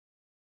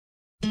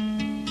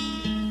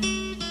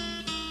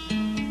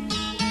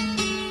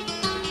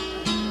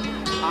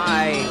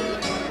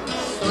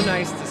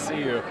nice to see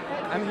you.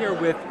 I'm here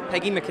with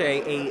Peggy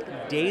McCay,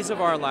 a Days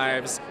of Our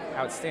Lives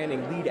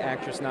Outstanding Lead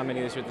Actress nominee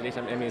this year at the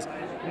Daytime Emmys.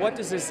 What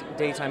does this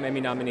Daytime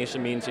Emmy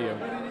nomination mean to you?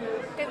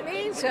 It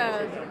means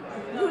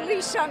new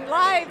lease on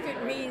life.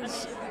 It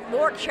means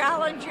more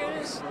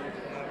challenges,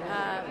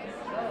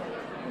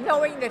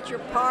 knowing that you're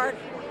part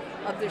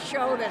of the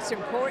show that's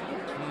important,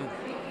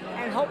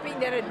 and hoping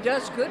that it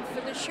does good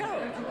for the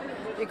show,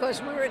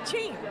 because we're a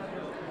team.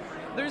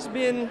 There's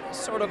been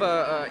sort of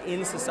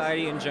in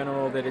society in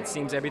general that it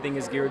seems everything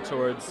is geared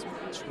towards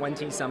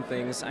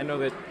 20-somethings. I know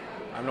that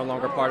I'm no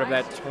longer part of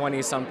that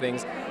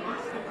 20-somethings.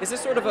 Is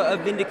this sort of a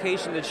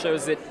vindication that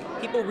shows that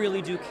people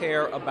really do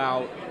care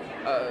about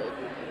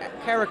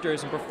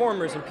characters and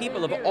performers and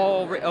people of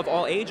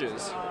all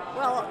ages?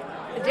 Well,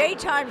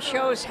 daytime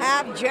shows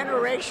have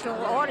generational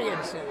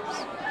audiences.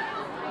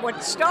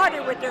 What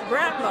started with their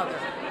grandmother,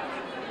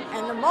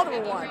 and the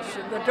mother watched,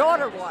 and the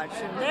daughter watched,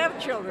 and their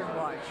children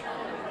watched.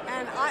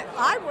 And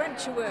I went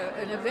to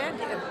an event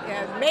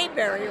at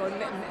Mayberry or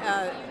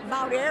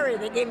Mount Airy.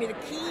 They gave me the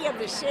key of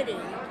the city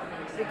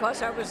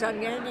because I was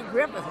on Andy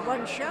Griffith,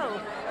 one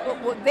show.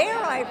 But there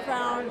I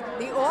found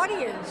the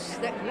audience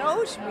that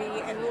knows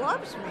me and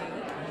loves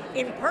me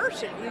in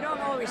person. You don't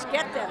always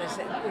get that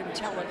in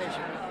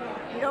television.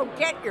 You don't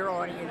get your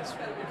audience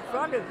in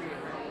front of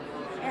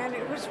you. And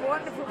it was a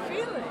wonderful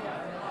feeling.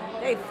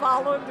 They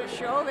followed the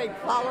show, they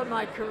followed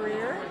my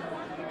career,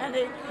 and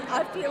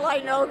I feel I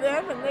know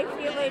them, and they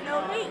feel they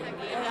know me.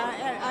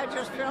 And I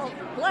just felt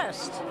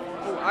blessed.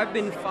 Oh, I've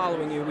been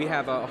following you. We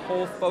have a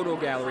whole photo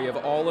gallery of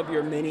all of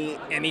your many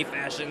Emmy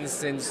fashions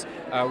since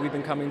we've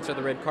been coming to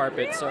the red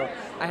carpet. So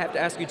I have to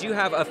ask you, do you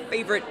have a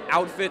favorite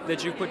outfit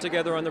that you put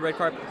together on the red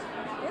carpet?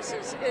 This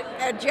is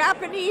a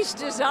Japanese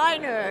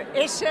designer,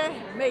 Issey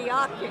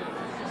Miyake,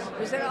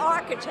 who's an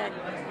architect.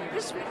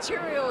 This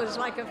material is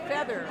like a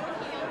feather,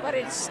 but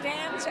it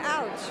stands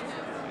out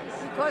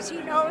because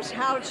he knows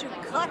how to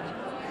cut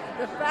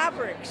the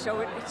fabric,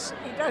 so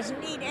he doesn't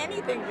need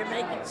anything to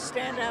make it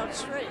stand out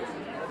straight.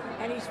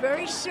 And he's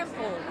very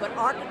simple, but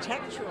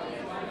architectural.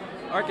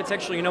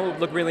 Architectural, you know what would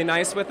look really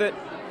nice with it?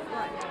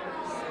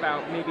 What?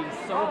 About maybe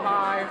so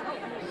high.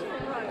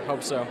 I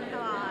hope so.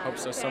 Hope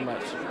so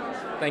much.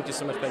 Thank you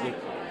so much, Peggy.